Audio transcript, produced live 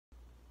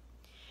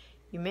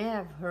You may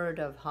have heard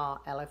of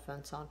how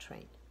elephants are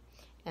trained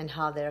and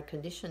how they're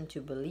conditioned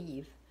to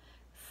believe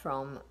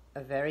from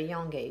a very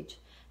young age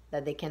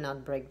that they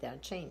cannot break their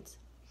chains.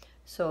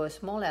 So a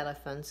small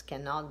elephant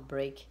cannot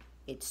break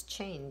its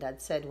chain.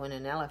 That said, when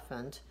an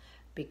elephant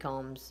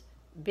becomes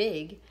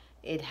big,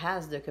 it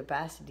has the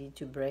capacity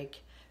to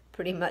break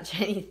pretty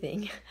much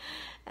anything.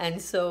 And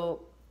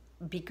so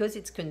because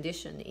it's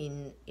conditioned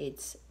in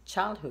its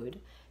childhood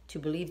to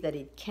believe that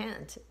it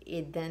can't,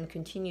 it then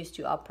continues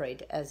to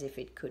operate as if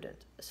it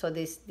couldn't. So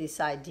this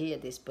idea,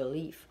 this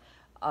belief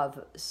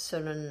of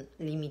certain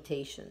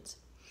limitations.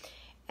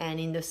 And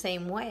in the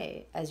same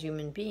way, as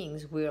human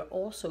beings, we're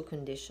also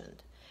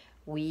conditioned.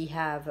 We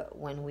have,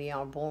 when we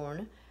are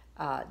born,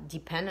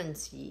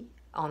 dependency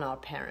on our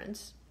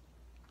parents.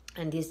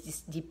 And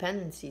this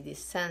dependency, this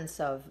sense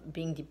of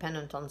being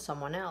dependent on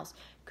someone else,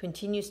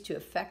 continues to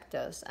affect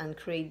us and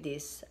create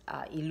this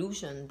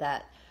illusion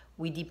that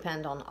we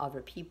depend on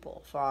other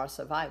people for our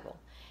survival.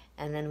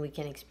 And then we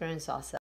can experience ourselves